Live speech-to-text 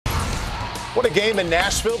What a game in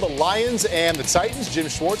Nashville. The Lions and the Titans. Jim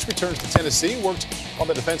Schwartz returns to Tennessee. Worked on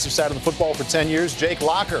the defensive side of the football for 10 years. Jake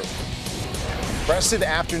Locker. Impressive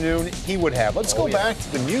afternoon he would have. Let's go back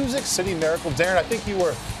to the Music City Miracle. Darren, I think you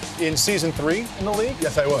were in season 3 in the league.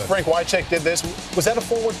 Yes, I was. Frank Wycheck did this. Was that a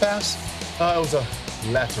forward pass? It was a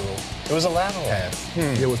lateral It was a lateral pass.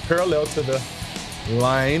 It was parallel to the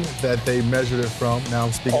line that they measured it from. Now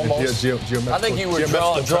I'm speaking Almost. of geometrical. I think you were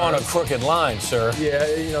drawing a crooked line, sir.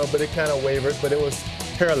 Yeah, but it kind of wavered, but it was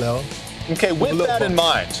parallel. Okay, with that in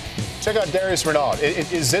mind, check out Darius Renaud.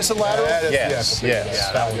 Is this a lateral? Yes. Yeah,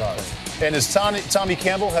 5 yards. And does Tommy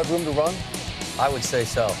Campbell have room to run? I would say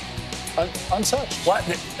so. Untouched. What?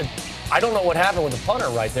 I don't know what happened with the punter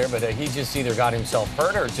right there, but he just either got himself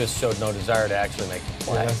hurt or just showed no desire to actually make the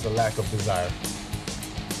play. Yeah, that's the lack of desire.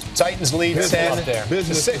 Titans lead 10 there.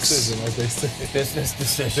 Business to 6. decision, like they say. Business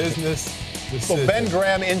decision. Business decision. Well, Ben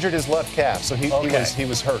Graham injured his left calf, so he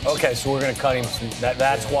was hurt. Okay, so we're going to cut him.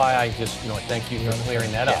 That's why I just, thank you for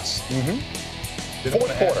clearing that up.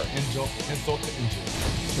 Fourth quarter. Insult to injury.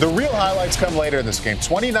 The real highlights come later in this game.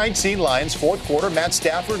 2019 Lions, fourth quarter. Matt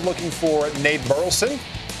Stafford looking for Nate Burleson.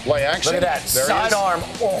 Play action. Look at that. There he is.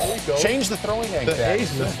 Sidearm. Change the throwing angle. The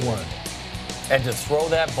ageless one. And to throw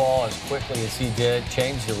that ball as quickly as he did,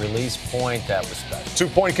 change the release point, that was special.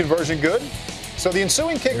 2-point conversion good. So the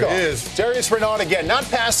ensuing kickoff. There it is. Darius Renaud again, not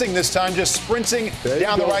passing this time, just sprinting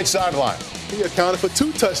down the right sideline. He accounted for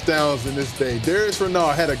 2 touchdowns in this day. Darius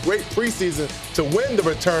Renaud had a great preseason to win the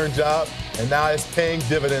return job, and now it's paying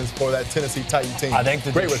dividends for that Tennessee Titan team. I think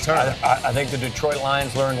great return. I think the Detroit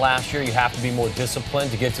Lions learned last year you have to be more disciplined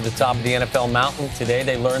to get to the top of the NFL mountain. Today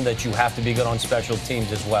they learned that you have to be good on special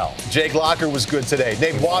teams as well. Jake Locker was good today.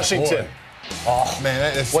 Nate Washington. Oh,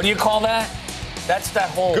 Man, that's what do you call that? That's that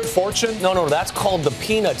whole Good fortune? No, that's called the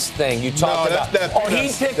Peanuts thing you talked about.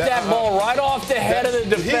 He picked that ball right off the head of the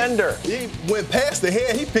defender. He went past the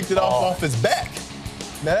head. He picked it off his back.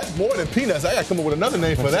 Now, that's more than peanuts. I got to come up with another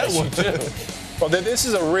name for that one. Well, this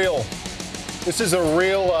is a real. That's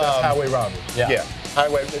highway robbery. Yeah.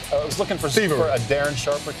 Highway. I was looking for a Darren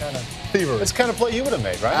Sharper kind of. Thievery. That's the kind of play you would have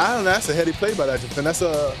made, right? I don't know. That's a heady play by that defender. That's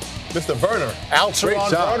Mr. Werner.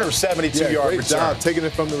 Alteron Werner, 72-yard great return. job taking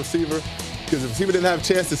it from the receiver. Because the receiver didn't have a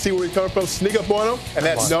chance to see where he's coming from, sneak up on him. And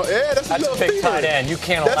that's that's a little big thievery. tight end. You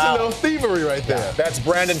can't That's allow a little thievery right there. That's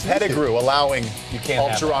Brandon Pettigrew allowing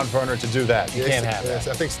Alteron Werner to do that. You can't have that.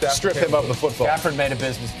 I think Stafford Strip him of the football. Stafford made a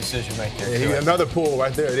business decision right there. Yeah, another pull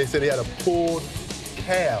right there. They said he had a pulled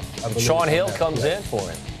calf. Sean Hill comes in for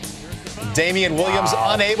him. Damian Williams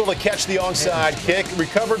unable to catch the onside kick,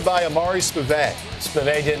 recovered by Amari Spivey.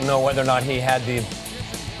 Spivey didn't know whether or not he had the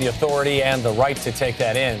authority and the right to take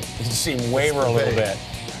that in. He seemed waver a little bit.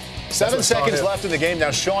 7 seconds left in the game. Now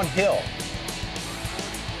Sean Hill.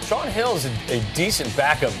 Sean Hill is a decent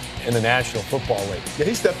backup in the National Football League. Yeah,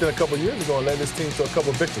 he stepped in a couple years ago and led his team to a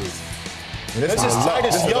couple victories. This is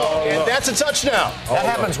Titus Young, and that's a touchdown. That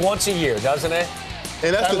happens once a year, doesn't it?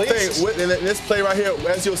 And that's the thing. In this play right here,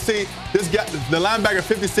 as you'll see, this guy, the linebacker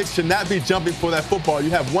 56 should not be jumping for that football. You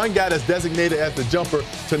have one guy that's designated as the jumper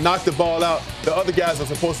to knock the ball out. The other guys are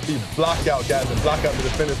supposed to be block out guys and block out the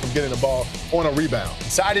defenders from getting the ball on a rebound.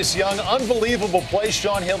 Titus Young, unbelievable play.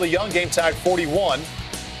 Sean Hill, the Young game tied 41.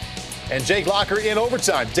 And Jake Locker in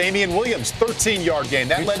overtime. Damian Williams, 13-yard gain.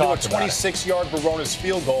 That led to a 26-yard Barones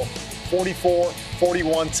field goal.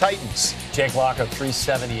 44-41 Titans. Jake Locker,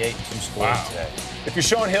 378 and 2 scores today. If you're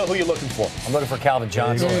Sean Hill, who are you looking for? I'm looking for Calvin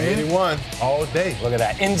Johnson. 81 all day. Look at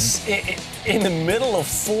that. In the middle of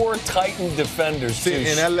 4 Titan defenders, and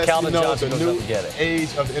that lets Calvin you know Johnson the goes new up and get it.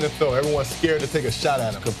 age of the NFL. Everyone's scared to take a shot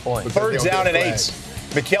at him. Good point. Third down and 8.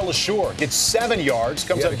 Mikel Leshoure gets 7 yards,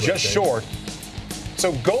 comes up just short.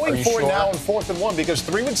 So going for it now on 4th and 1 because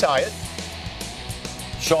 3 would tie it.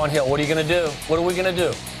 Sean Hill, what are you going to do? What are we going to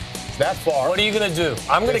do? That far. What are you going to do?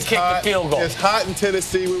 I'm going to kick the field goal. It's hot in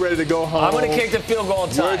Tennessee. We're ready to go home. I'm going to kick the field goal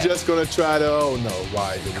and tie We're just going to try to,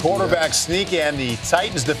 why? Quarterback sneak and the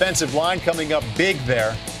Titans defensive line coming up big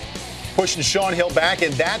there. Pushing Sean Hill back,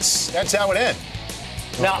 and that's how it ends.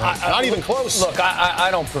 Now, not even close. Look,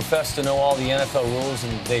 I don't profess to know all the NFL rules,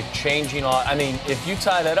 and they're changing. I mean, if you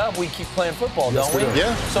tie that up, we keep playing football, don't we?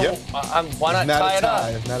 Yeah. So why not tie it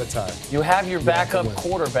up? It's not a tie. You have your backup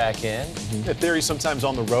quarterback in. The theory sometimes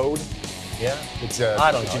on the road. Yeah.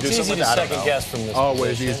 I don't know. It's easy to second guess from this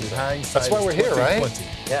Always position. easy. That's why we're here, right?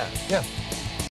 Yeah. Yeah.